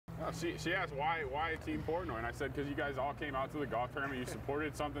She asked why Team Portnoy, and I said because you guys all came out to the golf tournament. You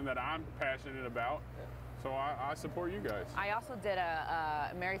supported something that I'm passionate about. So I support you guys. I also did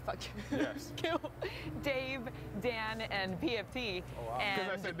a Mary Fuck Kill Dave, Dan, and PFT. Oh, wow.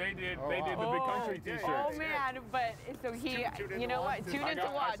 Because I said they did the Big Country T-shirts. Oh man, but so he, you know what? Tune in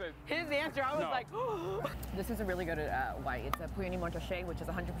to watch. His answer, I was like, oh. This is a really good white. It's a Puigny Montrachet, which is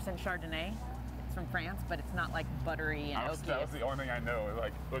 100% Chardonnay. It's from France, but it's not like buttery and oaky. That was the only thing I know.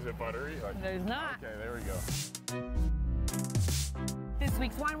 Like, was it buttery? Like, there's not. Okay, there we go. This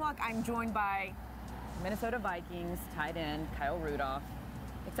week's Wine Walk, I'm joined by Minnesota Vikings tight end Kyle Rudolph.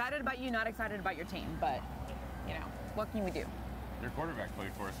 Excited about you, not excited about your team, but you know, what can we do? Your quarterback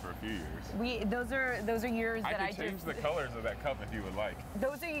played for us for a few years. Those are years that I can change the colors of that cup if you would like.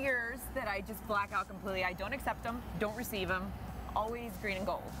 Those are years that I just black out completely. I don't accept them, don't receive them. Always green and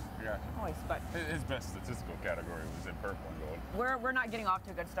gold. Yeah. Always, but his best statistical category was in purple and gold. We're not getting off to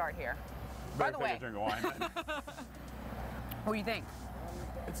a good start here. By the way, drink of wine. What do you think?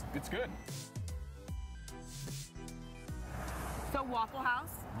 It's good. So Waffle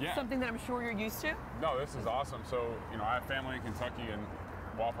House, something that I'm sure you're used to? No, this is awesome. So, you know, I have family in Kentucky, and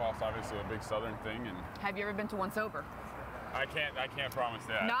Waffle House obviously a big Southern thing. And have you ever been to one sober? I can't promise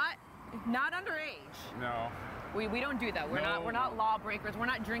that. Not underage. No. We don't do that. We're not lawbreakers. We're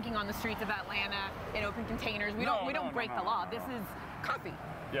not drinking on the streets of Atlanta in open containers. We don't break the law. This is coffee.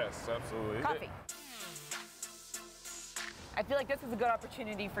 Yes, absolutely. Coffee. I feel like this is a good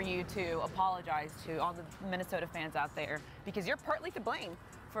opportunity for you to apologize to all the Minnesota fans out there, because you're partly to blame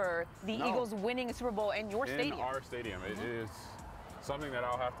for the Eagles winning a Super Bowl in your stadium. In our stadium. It is something that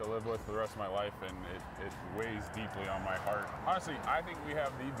I'll have to live with for the rest of my life, and it weighs deeply on my heart. Honestly, I think we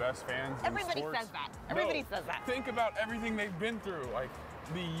have the best fans in sports. Everybody says that. Everybody says that. Think about everything they've been through, like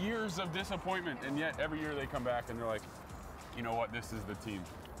the years of disappointment, and yet every year they come back and they're like, you know what, this is the team.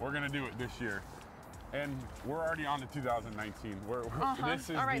 We're going to do it this year. And we're already on to 2019. This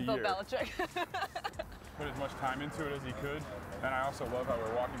is all right, the Bill year. Belichick. Put as much time into it as he could. And I also love how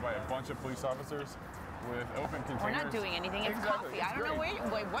we're walking by a bunch of police officers with open containers. We're not doing anything. It's coffee. I don't know what are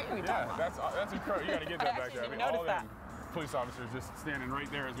you talking about? That's incredible. You got to get that back there. I mean, all them police officers just standing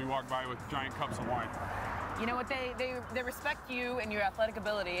right there as we walk by with giant cups of wine. You know what? They respect you and your athletic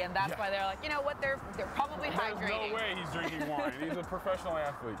ability, and that's why they're like, you know what? They're probably hydrating. There's no way he's drinking wine. He's a professional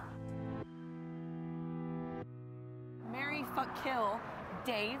athlete. Marry, fuck, kill,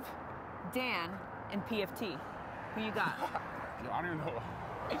 Dave, Dan, and PFT. Who you got? I don't even know.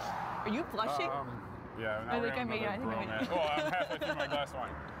 Are you blushing? Yeah. I think I made it. Well, I'm halfway through my glass of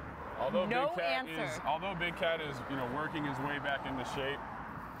wine. Although Big Cat is, you know, working his way back into shape.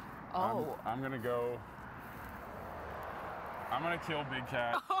 Oh. I'm gonna kill Big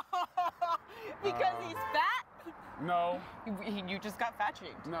Cat. Because he's fat? No. You just got fat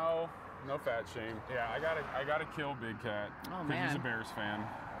shamed. No fat shame. Yeah, I gotta kill Big Cat. Oh, because he's a Bears fan.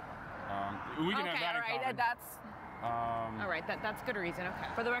 We can have that in common. That's all right. That's good reason. Okay.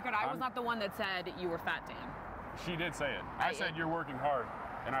 For the record, I was not the one that said you were fat, Dan. She did say it. I said you're working hard,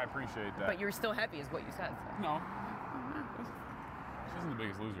 and I appreciate that. But you're still heavy, is what you said. So. No. She isn't the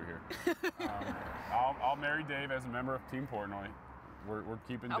biggest loser here. I'll marry Dave as a member of Team Portnoy. We're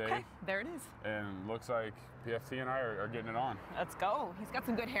keeping Dave. Okay, there it is. And looks like PFT and I are getting it on. Let's go. He's got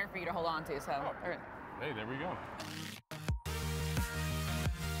some good hair for you to hold on to, so. Hey, there we go.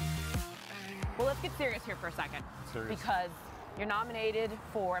 Well, let's get serious here for a second. Because you're nominated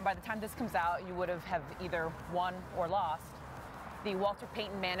for, and by the time this comes out, you would have either won or lost the Walter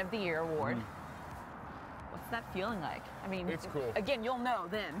Payton Man of the Year award. What's that feeling like? I mean, it's cool. Again, you'll know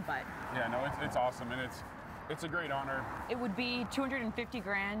then, but. Yeah, no, it's awesome, and it's a great honor. It would be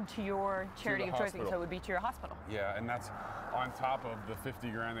 $250,000 to your charity of choice, so it would be to your hospital. Yeah, and that's on top of the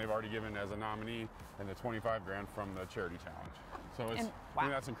 $50,000 they've already given as a nominee and the $25,000 from the charity challenge. So I think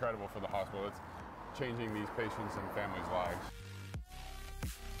that's incredible for the hospital. It's changing these patients and families' lives.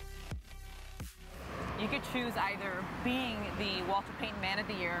 You could choose either being the Walter Payton Man of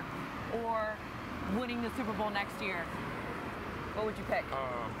the Year or winning the Super Bowl next year. What would you pick?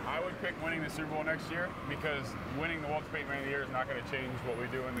 I would pick winning the Super Bowl next year, because winning the Walter Payton Man of the Year is not going to change what we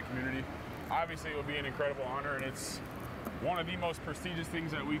do in the community. Obviously, it would be an incredible honor, and it's one of the most prestigious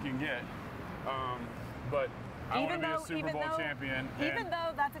things that we can get. But I want to be a Super Bowl champion. Even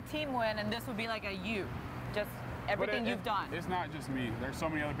though that's a team win, and this would be like a just everything you've done. It's not just me. There's so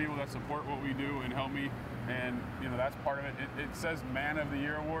many other people that support what we do and help me, and you know that's part of it. It says Man of the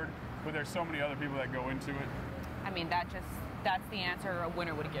Year award, but there's so many other people that go into it. I mean, that's the answer a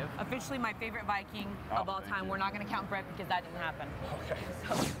winner would give. Officially my favorite Viking of all time. We're not going to count Brett because that didn't happen. Okay.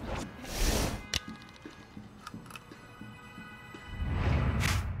 So.